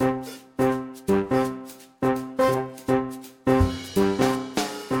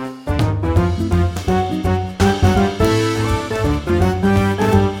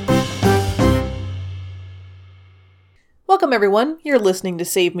Welcome, everyone. You're listening to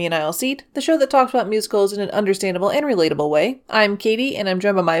Save Me an Aisle Seat, the show that talks about musicals in an understandable and relatable way. I'm Katie, and I'm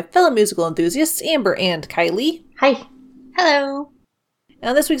joined by my fellow musical enthusiasts, Amber and Kylie. Hi. Hello.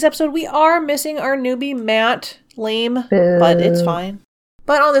 Now, this week's episode, we are missing our newbie, Matt. Lame, Boo. but it's fine.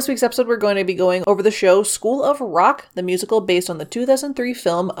 But on this week's episode, we're going to be going over the show School of Rock, the musical based on the 2003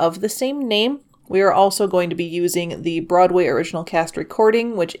 film of the same name. We are also going to be using the Broadway original cast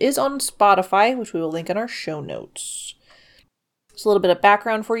recording, which is on Spotify, which we will link in our show notes. Just a little bit of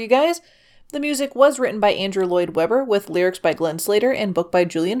background for you guys. The music was written by Andrew Lloyd Webber with lyrics by Glenn Slater and book by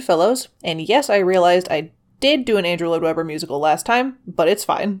Julian Fellows. And yes, I realized I did do an Andrew Lloyd Webber musical last time, but it's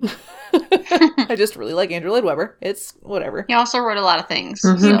fine. I just really like Andrew Lloyd Webber. It's whatever. He also wrote a lot of things.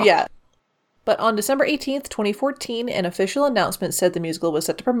 Mm-hmm. So. Yeah. But on December 18th, 2014, an official announcement said the musical was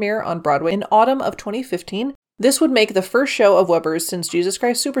set to premiere on Broadway in autumn of 2015. This would make the first show of Webber's since Jesus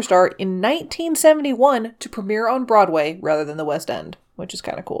Christ Superstar in 1971 to premiere on Broadway rather than the West End, which is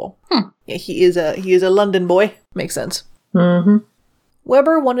kind of cool. Yeah, he is a London boy. Makes sense. Mm-hmm.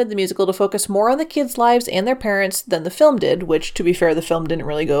 Webber wanted the musical to focus more on the kids' lives and their parents than the film did, which, to be fair, the film didn't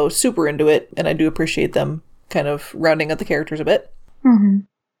really go super into it, and I do appreciate them kind of rounding out the characters a bit. Mm-hmm.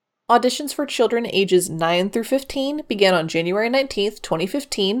 Auditions for children ages 9 through 15 began on January 19th,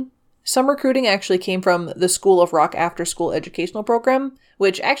 2015. Some recruiting actually came from the School of Rock after-school educational program,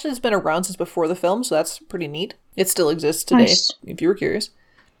 which actually has been around since before the film, so that's pretty neat. It still exists today, Nice. if you were curious.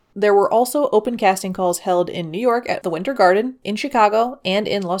 There were also open casting calls held in New York at the Winter Garden, in Chicago, and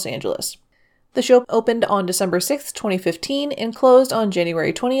in Los Angeles. The show opened on December 6th, 2015, and closed on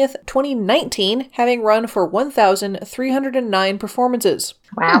January 20th, 2019, having run for 1,309 performances.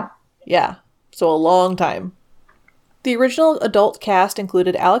 Wow. Yeah, so a long time. The original adult cast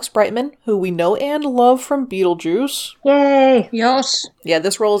included Alex Brightman, who we know and love from Beetlejuice. Yay. Yes. Yeah,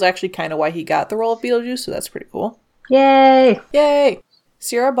 this role is actually kind of why he got the role of Beetlejuice, so that's pretty cool. Yay. Yay!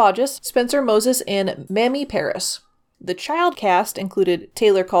 Sierra Bodges, Spencer Moses, and Mamie Paris. The child cast included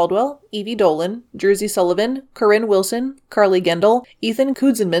Taylor Caldwell, Evie Dolan, Jersey Sullivan, Corinne Wilson, Carly Gendel, Ethan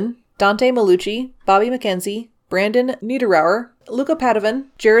Kudzenman, Dante Malucci, Bobby McKenzie, Brandon Niederauer, Luca Padovan,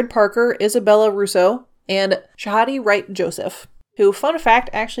 Jared Parker, Isabella Russo, and Shahadi Wright Joseph, who, fun fact,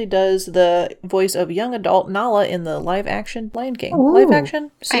 actually does the voice of young adult Nala in the live-action Lion King. Ooh.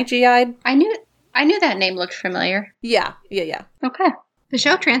 Live-action? CGI'd? I knew that name looked familiar. Yeah. Okay. The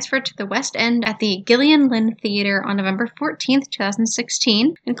show transferred to the West End at the Gillian Lynn Theatre on November 14th,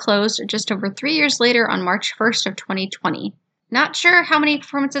 2016, and closed just over 3 years later on March 1st of 2020. Not sure how many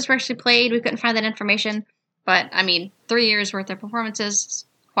performances were actually played. We couldn't find that information. But, 3 years worth of performances is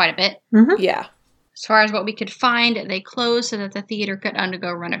quite a bit. Mm-hmm. Yeah. As far as what we could find, they closed so that the theater could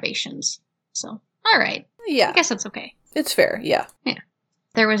undergo renovations. So, all right. Yeah. I guess that's okay. It's fair, yeah.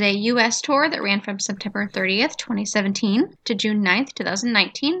 There was a U.S. tour that ran from September 30th, 2017 to June 9th,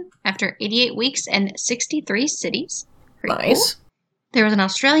 2019, after 88 weeks and 63 cities. Pretty Nice. cool. There was an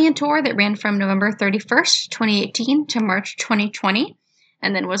Australian tour that ran from November 31st, 2018 to March 2020,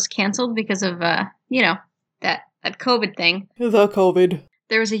 and then was canceled because of, that COVID thing. The COVID.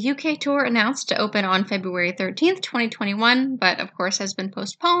 There was a UK tour announced to open on February 13th, 2021, but of course has been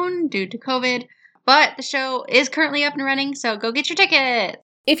postponed due to COVID. But the show is currently up and running, so go get your ticket.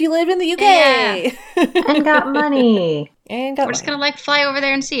 If you live in the UK! Yeah. And got money. And got We're just money. gonna fly over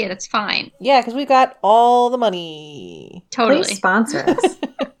there and see it. It's fine. Yeah, because we've got all the money. Totally. Please sponsor us.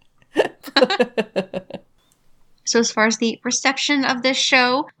 So as far as the reception of this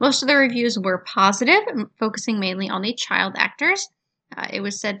show, most of the reviews were positive, focusing mainly on the child actors. It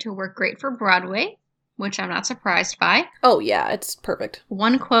was said to work great for Broadway, which I'm not surprised by. Oh, yeah, it's perfect.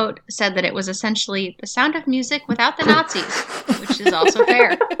 One quote said that it was essentially The Sound of Music without the Nazis, which is also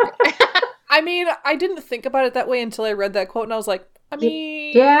fair. I mean, I didn't think about it that way until I read that quote, and I was like,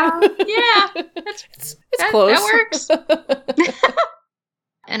 Yeah. Yeah, it's close. That works.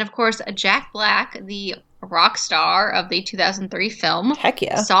 And of course, Jack Black, the rock star of the 2003 film, Heck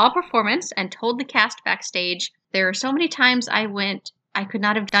yeah. saw a performance and told the cast backstage, "There are so many times I could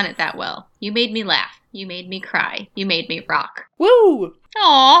not have done it that well. You made me laugh. You made me cry. You made me rock." Woo!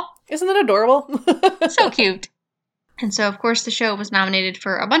 Aww, Isn't that adorable? so cute. And so, of course, the show was nominated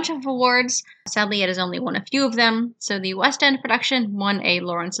for a bunch of awards. Sadly, it has only won a few of them. So the West End production won a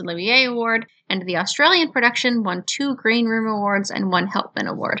Laurence Olivier Award, and the Australian production won 2 Green Room Awards and 1 Helpman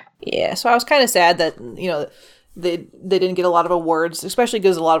Award. Yeah, so I was kind of sad that, they didn't get a lot of awards, especially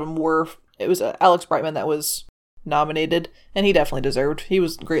because a lot of them were, it was Alex Brightman that was nominated, and he definitely deserved. He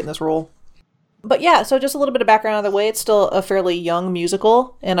was great in this role. But yeah, so just a little bit of background out of the way. It's still a fairly young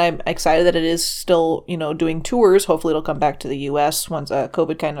musical, and I'm excited that it is still, doing tours. Hopefully it'll come back to the US once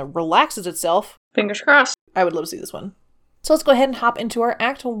COVID kind of relaxes itself. Fingers crossed. I would love to see this one. So let's go ahead and hop into our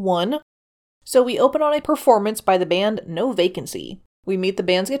Act 1. So we open on a performance by the band No Vacancy. We meet the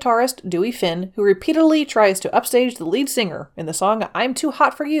band's guitarist, Dewey Finn, who repeatedly tries to upstage the lead singer in the song I'm Too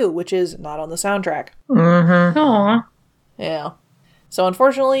Hot For You, which is not on the soundtrack. Mm-hmm. Aww. Yeah. So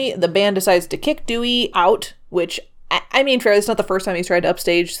unfortunately, the band decides to kick Dewey out, which, I mean, fairly, it's not the first time he's tried to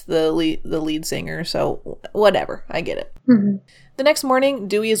upstage the lead singer, so whatever. I get it. Mm-hmm. The next morning,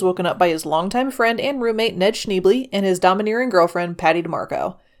 Dewey is woken up by his longtime friend and roommate, Ned Schneebly, and his domineering girlfriend, Patty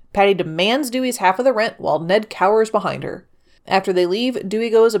DeMarco. Patty demands Dewey's half of the rent while Ned cowers behind her. After they leave,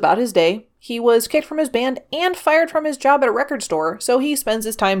 Dewey goes about his day. He was kicked from his band and fired from his job at a record store, so he spends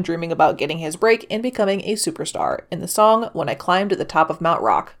his time dreaming about getting his break and becoming a superstar in the song When I Climbed to the Top of Mount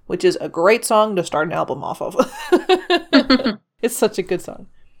Rock, which is a great song to start an album off of. It's such a good song.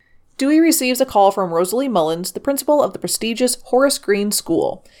 Dewey receives a call from Rosalie Mullins, the principal of the prestigious Horace Green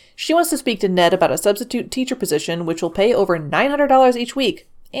School. She wants to speak to Ned about a substitute teacher position, which will pay over $900 each week.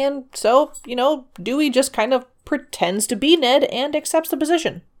 And so, Dewey just kind of pretends to be Ned and accepts the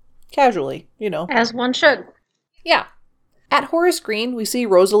position. Casually, As one should. Yeah. At Horace Green, we see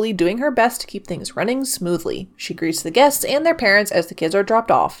Rosalie doing her best to keep things running smoothly. She greets the guests and their parents as the kids are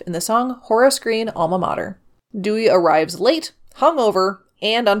dropped off in the song Horace Green Alma Mater. Dewey arrives late, hungover,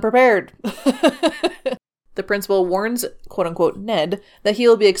 and unprepared. The principal warns, quote-unquote, Ned, that he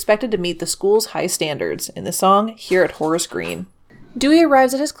will be expected to meet the school's high standards in the song Here at Horace Green. Dewey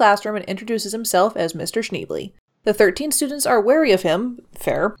arrives at his classroom and introduces himself as Mr. Schneebly. The 13 students are wary of him,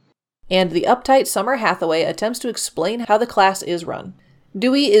 fair, and the uptight Summer Hathaway attempts to explain how the class is run.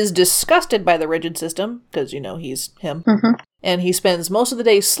 Dewey is disgusted by the rigid system, because, he's him, and he spends most of the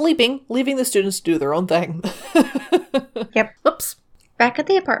day sleeping, leaving the students to do their own thing. Yep. Oops. Back at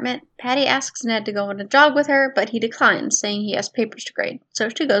the apartment, Patty asks Ned to go on a jog with her, but he declines, saying he has papers to grade, so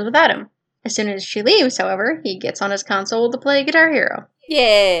she goes without him. As soon as she leaves, however, he gets on his console to play Guitar Hero.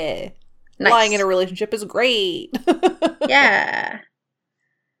 Yeah. Nice. Lying in a relationship is great. Yeah.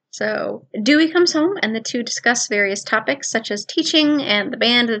 So, Dewey comes home, and the two discuss various topics, such as teaching and the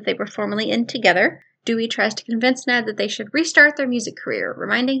band that they were formerly in together. Dewey tries to convince Ned that they should restart their music career,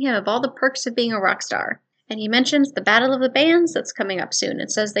 reminding him of all the perks of being a rock star. And he mentions the Battle of the Bands that's coming up soon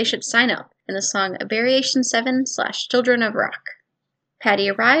and says they should sign up in the song Variation 7/Children of Rock.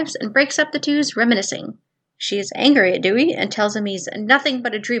 Patty arrives and breaks up the two's reminiscing. She is angry at Dewey and tells him he's nothing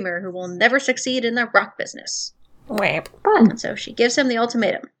but a dreamer who will never succeed in the rock business. Whap. Fun. And so she gives him the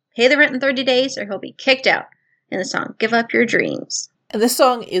ultimatum. Pay the rent in 30 days or he'll be kicked out. In the song, Give Up Your Dreams. And this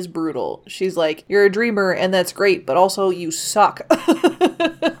song is brutal. She's like, you're a dreamer and that's great, but also you suck.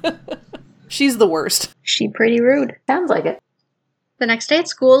 She's the worst. She pretty rude. Sounds like it. The next day at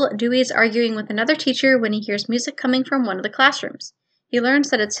school, Dewey is arguing with another teacher when he hears music coming from one of the classrooms. He learns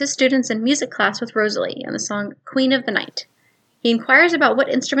that it's his students in music class with Rosalie and the song Queen of the Night. He inquires about what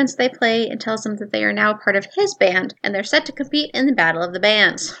instruments they play and tells them that they are now part of his band and they're set to compete in the Battle of the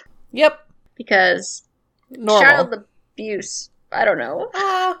Bands. Yep. Because Normal. child abuse. I don't know.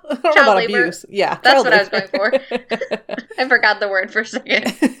 I don't know Child about labor. abuse. Yeah. That's child what I was labor. going for. I forgot the word for a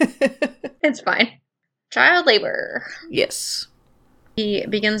second. It's fine. Child labor. Yes. He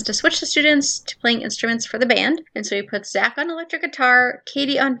begins to switch the students to playing instruments for the band, and so he puts Zach on electric guitar,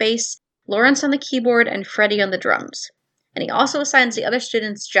 Katie on bass, Lawrence on the keyboard, and Freddie on the drums. And he also assigns the other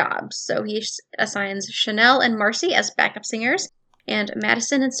students jobs, so he assigns Chanel and Marcy as backup singers, and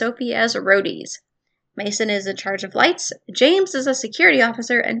Madison and Sophie as roadies. Mason is in charge of lights, James is a security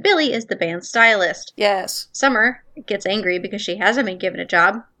officer, and Billy is the band's stylist. Yes. Summer gets angry because she hasn't been given a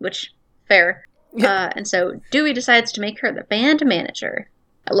job, which, fair. And so Dewey decides to make her the band manager.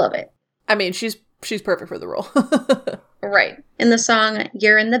 I love it. I mean, she's perfect for the role. Right. In the song,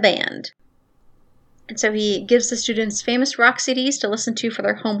 You're in the Band. And so he gives the students famous rock CDs to listen to for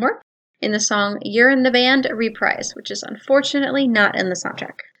their homework in the song, You're in the Band, Reprise, which is unfortunately not in the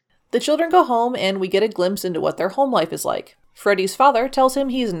soundtrack. The children go home and we get a glimpse into what their home life is like. Freddie's father tells him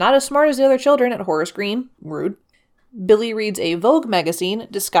he's not as smart as the other children at Horace Green. Rude. Billy reads a Vogue magazine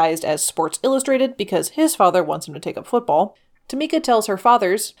disguised as Sports Illustrated because his father wants him to take up football. Tamika tells her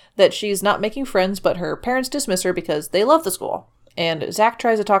fathers that she's not making friends, but her parents dismiss her because they love the school. And Zach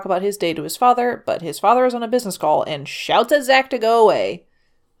tries to talk about his day to his father, but his father is on a business call and shouts at Zach to go away.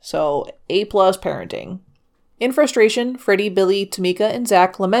 So, A+ parenting. In frustration, Freddie, Billy, Tamika, and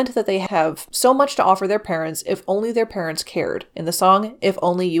Zach lament that they have so much to offer their parents if only their parents cared, in the song If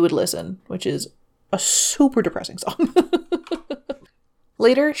Only You Would Listen, which is a super depressing song.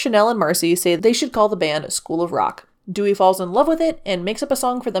 Later, Chanel and Marcy say they should call the band School of Rock. Dewey falls in love with it and makes up a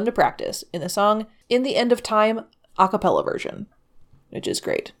song for them to practice, in the song In the End of Time a cappella version, which is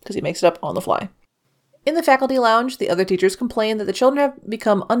great, because he makes it up on the fly. In the faculty lounge, the other teachers complain that the children have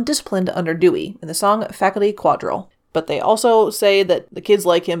become undisciplined under Dewey in the song Faculty Quadrille. But they also say that the kids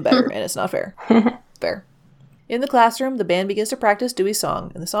like him better, and it's not fair. Fair. In the classroom, the band begins to practice Dewey's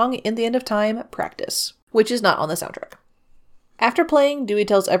song, and the song In the End of Time, Practice, which is not on the soundtrack. After playing, Dewey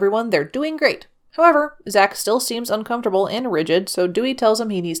tells everyone they're doing great. However, Zach still seems uncomfortable and rigid, so Dewey tells him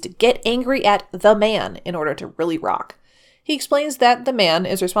he needs to get angry at the man in order to really rock. He explains that the man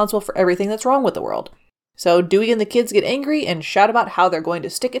is responsible for everything that's wrong with the world. So Dewey and the kids get angry and shout about how they're going to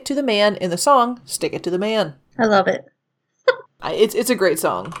stick it to the man in the song, Stick It to the Man. I love it. It's a great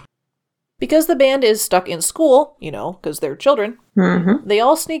song. Because the band is stuck in school, because they're children, they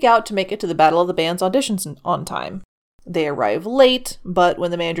all sneak out to make it to the Battle of the Bands auditions on time. They arrive late, but when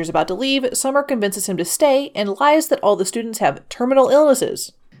the manager's about to leave, Summer convinces him to stay and lies that all the students have terminal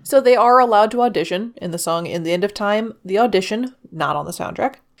illnesses. So they are allowed to audition in the song In the End of Time, the audition, not on the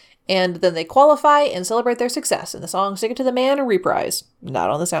soundtrack. And then they qualify and celebrate their success in the song Stick It to the Man and Reprise,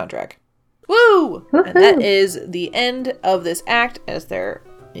 not on the soundtrack. Woo! Woohoo! And that is the end of this act as they're,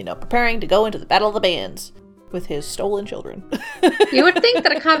 preparing to go into the Battle of the Bands with his stolen children. You would think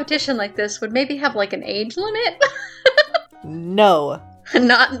that a competition like this would maybe have like an age limit. No.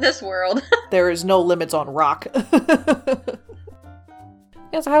 Not in this world. There is no limits on rock.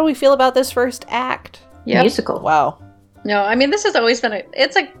 Yeah, so how do we feel about this first act? Yep. Musical. Wow. No, I mean, this has always been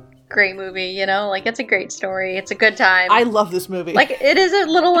it's a great movie, it's a great story. It's a good time. I love this movie. Like, it is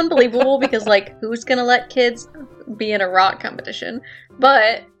a little unbelievable because, who's gonna let kids be in a rock competition?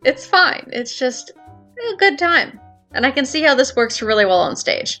 But it's fine. It's just a good time. And I can see how this works really well on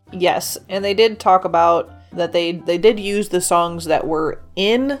stage. Yes, and they did talk about that they did use the songs that were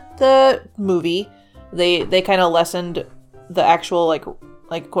in the movie. They kind of lessened the actual, like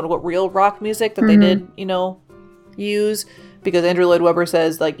quote-unquote real rock music that they did, use. Because Andrew Lloyd Webber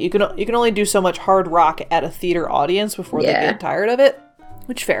says, you can only do so much hard rock at a theater audience before they get tired of it.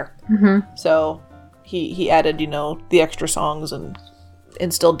 Which, fair. Mm-hmm. So he added, the extra songs and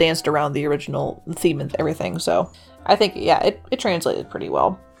still danced around the original theme and everything. So I think, it translated pretty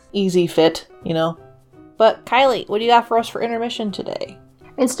well. Easy fit, But Kylie, what do you got for us for intermission today?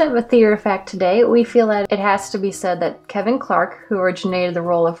 Instead of a theater fact today, we feel that it has to be said that Kevin Clark, who originated the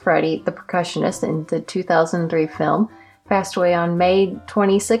role of Freddie, the percussionist in the 2003 film, passed away on May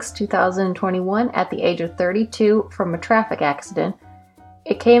 26, 2021 at the age of 32 from a traffic accident.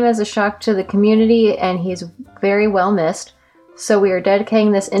 It came as a shock to the community and he's very well missed, so we are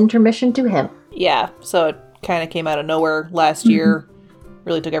dedicating this intermission to him. Yeah, so it kind of came out of nowhere last year.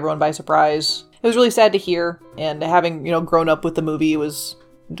 Really took everyone by surprise. It was really sad to hear, and having, grown up with the movie, it was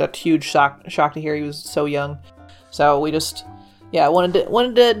a huge shock to hear he was so young. So we just,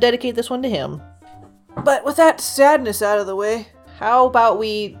 wanted to dedicate this one to him. But with that sadness out of the way, how about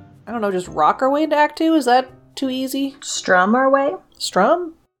we, just rock our way into Act 2? Is that too easy? Strum our way?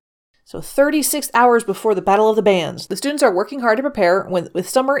 Strum? So 36 hours before the Battle of the Bands, the students are working hard to prepare with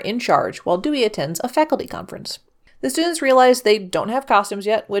Summer in charge while Dewey attends a faculty conference. The students realize they don't have costumes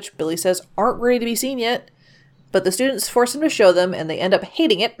yet, which Billy says aren't ready to be seen yet, but the students force him to show them and they end up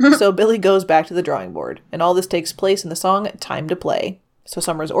hating it, so Billy goes back to the drawing board. And all this takes place in the song Time to Play. So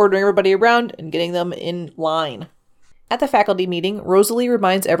Summer's ordering everybody around and getting them in line. At the faculty meeting, Rosalie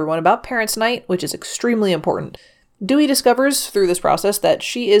reminds everyone about Parents' Night, which is extremely important. Dewey discovers through this process that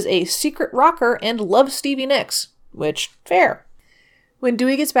she is a secret rocker and loves Stevie Nicks, which, fair. When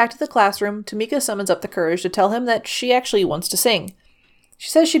Dewey gets back to the classroom, Tamika summons up the courage to tell him that she actually wants to sing. She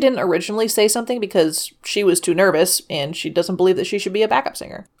says she didn't originally say something because she was too nervous, and she doesn't believe that she should be a backup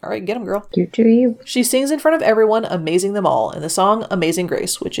singer. Alright, get him, girl. You do you. She sings in front of everyone, amazing them all, in the song Amazing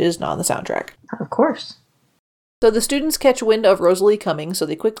Grace, which is not on the soundtrack. Of course. So the students catch wind of Rosalie coming, so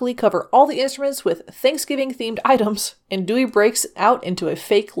they quickly cover all the instruments with Thanksgiving-themed items, and Dewey breaks out into a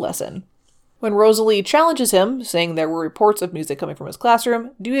fake lesson. When Rosalie challenges him, saying there were reports of music coming from his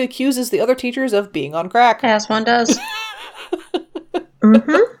classroom, Dewey accuses the other teachers of being on crack. As one does.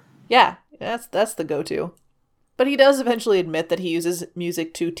 Mm-hmm. Yeah, that's the go-to. But he does eventually admit that he uses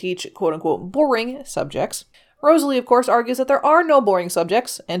music to teach quote-unquote boring subjects. Rosalie, of course, argues that there are no boring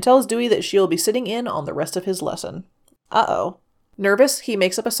subjects, and tells Dewey that she'll be sitting in on the rest of his lesson. Uh-oh. Nervous, he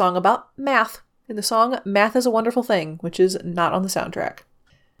makes up a song about math. In the song Math is a Wonderful Thing, which is not on the soundtrack.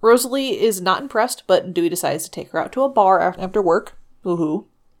 Rosalie is not impressed, but Dewey decides to take her out to a bar after work. Woohoo.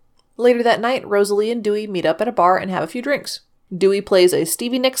 Later that night, Rosalie and Dewey meet up at a bar and have a few drinks. Dewey plays a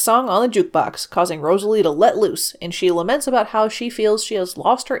Stevie Nicks song on the jukebox, causing Rosalie to let loose, and she laments about how she feels she has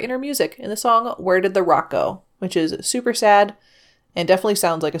lost her inner music in the song Where Did the Rock Go?, which is super sad and definitely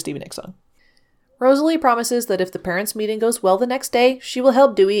sounds like a Stevie Nicks song. Rosalie promises that if the parents' meeting goes well the next day, she will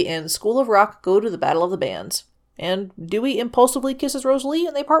help Dewey and School of Rock go to the Battle of the Bands. And Dewey impulsively kisses Rosalie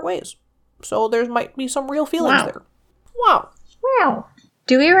and they part ways. So there might be some real feelings there. Wow. Wow.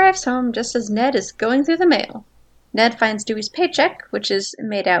 Dewey arrives home just as Ned is going through the mail. Ned finds Dewey's paycheck, which is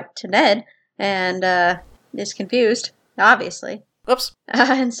made out to Ned, and is confused, obviously. Oops.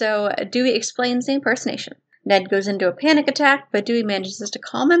 And so Dewey explains the impersonation. Ned goes into a panic attack, but Dewey manages to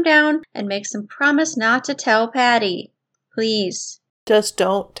calm him down and makes him promise not to tell Patty. Please. Just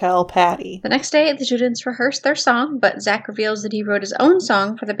don't tell Patty. The next day, the students rehearse their song, but Zach reveals that he wrote his own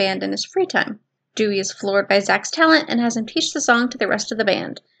song for the band in his free time. Dewey is floored by Zach's talent and has him teach the song to the rest of the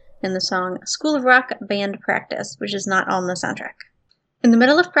band in the song School of Rock Band Practice, which is not on the soundtrack. In the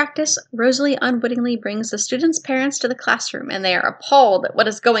middle of practice, Rosalie unwittingly brings the students' parents to the classroom, and they are appalled at what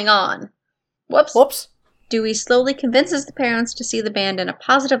is going on. Whoops. Dewey slowly convinces the parents to see the band in a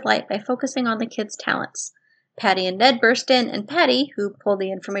positive light by focusing on the kids' talents. Patty and Ned burst in, and Patty, who pulled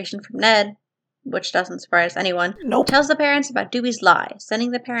the information from Ned, which doesn't surprise anyone, tells the parents about Dewey's lie,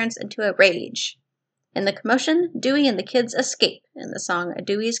 sending the parents into a rage. In the commotion, Dewey and the kids escape in the song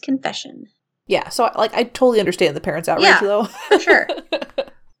Dewey's Confession. Yeah, so I totally understand the parents' outrage, though. For sure.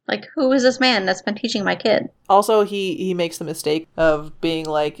 Like, who is this man that's been teaching my kid? Also, he makes the mistake of being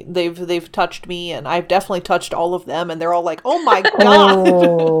like, they've touched me, and I've definitely touched all of them, and they're all like, oh my god!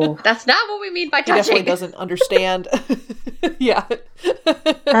 Oh. That's not what we mean by touching. He definitely doesn't understand. Yeah.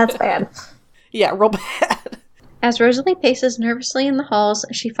 That's bad. Yeah, real bad. As Rosalie paces nervously in the halls,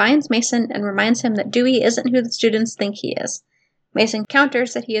 she finds Mason and reminds him that Dewey isn't who the students think he is. Mason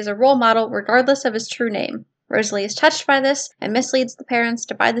counters that he is a role model regardless of his true name. Rosalie is touched by this and misleads the parents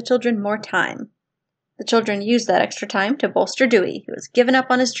to buy the children more time. The children use that extra time to bolster Dewey, who has given up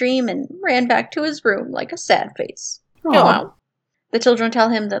on his dream and ran back to his room like a sad face. Wow. The children tell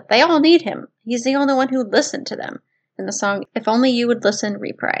him that they all need him. He's the only one who listened to them, in the song If Only You Would Listen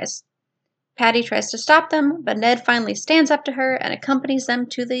reprise. Patty tries to stop them, but Ned finally stands up to her and accompanies them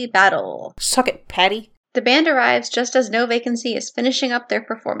to the battle. Suck it, Patty. The band arrives just as No Vacancy is finishing up their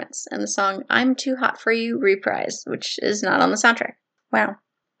performance, and the song I'm Too Hot For You reprise, which is not on the soundtrack. Wow.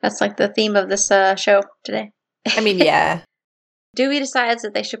 That's like the theme of this show today. I mean, yeah. Dewey decides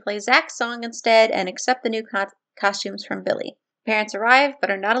that they should play Zach's song instead and accept the new costumes from Billy. Parents arrive, but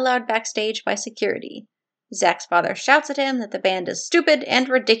are not allowed backstage by security. Zach's father shouts at him that the band is stupid and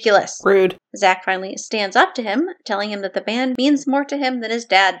ridiculous. Rude. Zach finally stands up to him, telling him that the band means more to him than his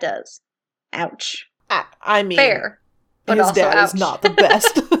dad does. Ouch. I mean, fair, but his also dad ouch. is not the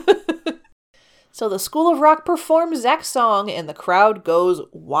best. So the School of Rock performs Zach's song, and the crowd goes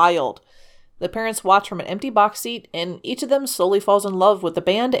wild. The parents watch from an empty box seat, and each of them slowly falls in love with the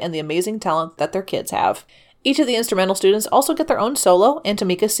band and the amazing talent that their kids have. Each of the instrumental students also get their own solo, and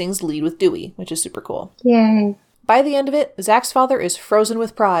Tamika sings lead with Dewey, which is super cool. Yay. By the end of it, Zach's father is frozen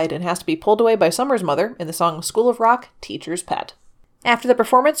with pride and has to be pulled away by Summer's mother in the song School of Rock, Teacher's Pet. After the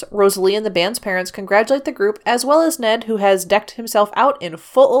performance, Rosalie and the band's parents congratulate the group, as well as Ned, who has decked himself out in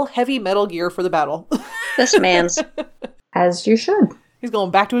full heavy metal gear for the battle. This man's. As you should. He's going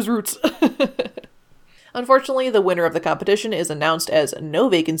back to his roots. Unfortunately, the winner of the competition is announced as No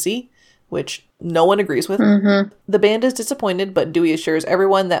Vacancy, which no one agrees with. Mm-hmm. The band is disappointed, but Dewey assures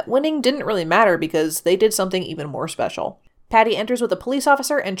everyone that winning didn't really matter because they did something even more special. Patty enters with a police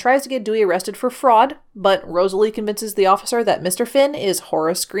officer and tries to get Dewey arrested for fraud, but Rosalie convinces the officer that Mr. Finn is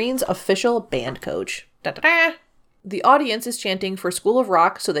Horace Green's official band coach. Da-da-da! The audience is chanting for School of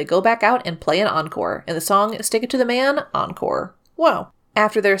Rock, so they go back out and play an encore, and the song Stick It to the Man, encore. Wow.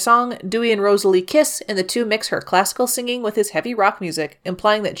 After their song, Dewey and Rosalie kiss, and the two mix her classical singing with his heavy rock music,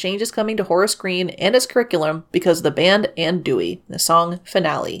 implying that change is coming to Horace Green and his curriculum because of the band and Dewey. The song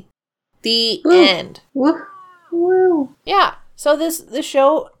finale. The end. Woo. Woo. Yeah. So this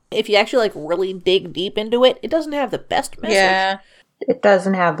show, if you actually really dig deep into it, it doesn't have the best message. Yeah. It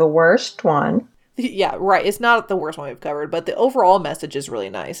doesn't have the worst one. Yeah, right. It's not the worst one we've covered, but the overall message is really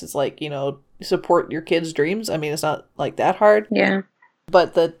nice. It's like, support your kids' dreams. I mean, it's not that hard. Yeah.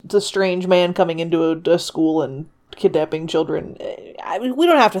 But the strange man coming into a school and kidnapping children, we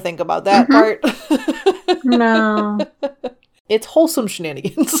don't have to think about that part. No. It's wholesome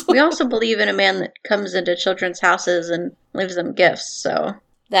shenanigans. We also believe in a man that comes into children's houses and leaves them gifts, so.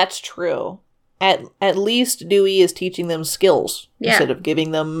 That's true. At least Dewey is teaching them skills instead of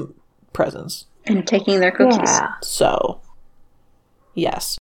giving them presents. And taking their cookies. Yeah. So,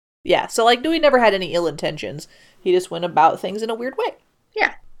 yes. Yeah, so Dewey never had any ill intentions. He just went about things in a weird way.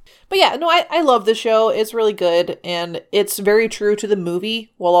 Yeah. But yeah, no, I love the show. It's really good, and it's very true to the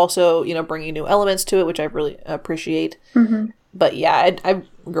movie, while also, bringing new elements to it, which I really appreciate. Mm-hmm. But yeah, I've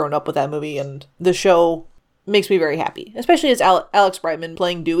grown up with that movie, and the show makes me very happy. Especially as Alex Brightman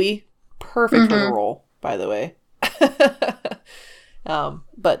playing Dewey. Perfect for the role, by the way.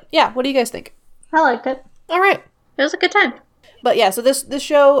 But yeah, what do you guys think? I liked it. All right. It was a good time. But yeah, so this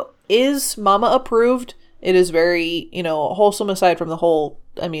show is mama approved. It is very, wholesome aside from the whole,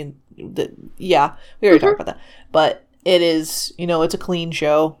 we already talked about that. But it is, it's a clean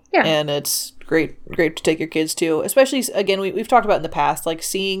show. Yeah. And it's great to take your kids to. Especially, again, we've talked about in the past, like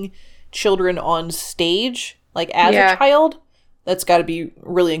seeing children on stage, like as a child, that's got to be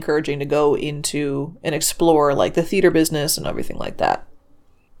really encouraging to go into and explore like the theater business and everything like that.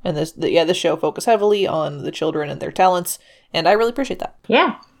 And this show focused heavily on the children and their talents, and I really appreciate that.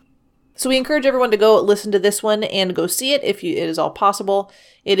 Yeah. So we encourage everyone to go listen to this one and go see it if it is all possible.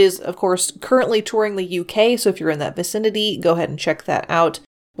 It is, of course, currently touring the UK, so if you're in that vicinity, go ahead and check that out.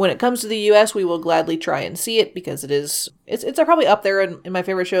 When it comes to the US, we will gladly try and see it because it's probably up there in my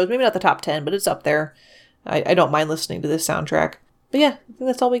favorite shows. Maybe not the top 10, but it's up there. I don't mind listening to this soundtrack. But yeah, I think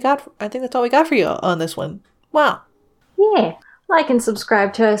that's all we got. I think that's all we got for you on this one. Wow. Yeah. Like and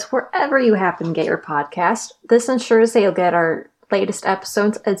subscribe to us wherever you happen to get your podcast. This ensures that you'll get our latest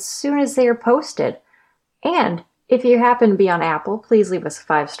episodes as soon as they are posted. And if you happen to be on Apple, please leave us a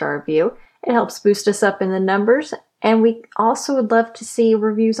 5-star review. It helps boost us up in the numbers. And we also would love to see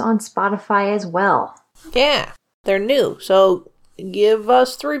reviews on Spotify as well. Yeah, they're new, so give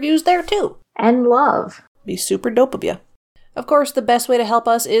us the reviews there too. And love. Be super dope of you. Of course, the best way to help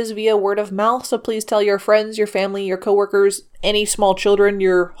us is via word of mouth, so please tell your friends, your family, your coworkers, any small children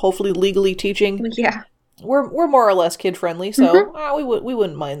you're hopefully legally teaching. Yeah. We're more or less kid-friendly, so we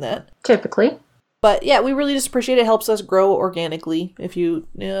wouldn't mind that. Typically. But yeah, we really just appreciate it. It helps us grow organically if you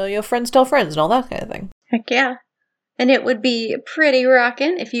friends tell friends and all that kind of thing. Heck yeah. And it would be pretty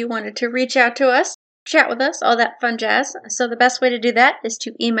rockin' if you wanted to reach out to us, chat with us, all that fun jazz. So the best way to do that is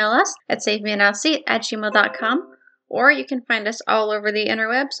to email us at savemeanaisleseat@gmail.com. Or you can find us all over the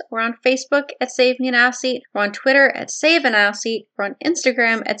interwebs. We're on Facebook at Save Me an Aisle Seat. We're on Twitter at Save an Aisle Seat. We're on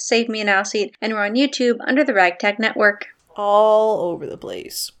Instagram at Save Me an Aisle Seat. And we're on YouTube under the Ragtag Network. All over the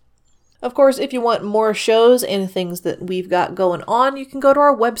place. Of course, if you want more shows and things that we've got going on, you can go to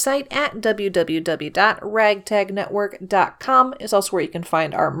our website at www.ragtagnetwork.com. It's also where you can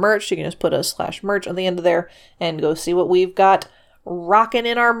find our merch. You can just put a /merch on the end of there and go see what we've got rocking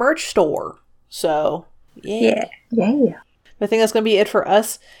in our merch store. So, yeah. Yeah. I think that's going to be it for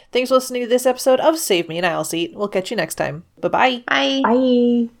us. Thanks for listening to this episode of Save Me an Aisle Seat. We'll catch you next time. Bye-bye. Bye.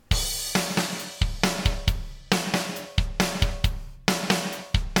 Bye.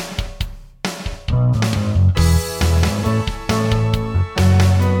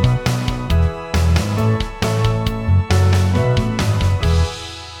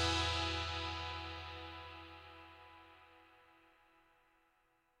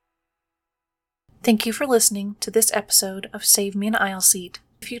 Thank you for listening to this episode of Save Me an Aisle Seat.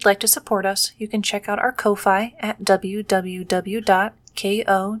 If you'd like to support us, you can check out our Ko-Fi at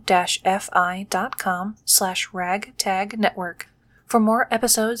www.ko-fi.com/ragtagnetwork. For more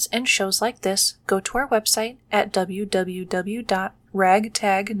episodes and shows like this, go to our website at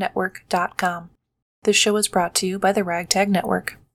www.ragtagnetwork.com. This show is brought to you by the Ragtag Network.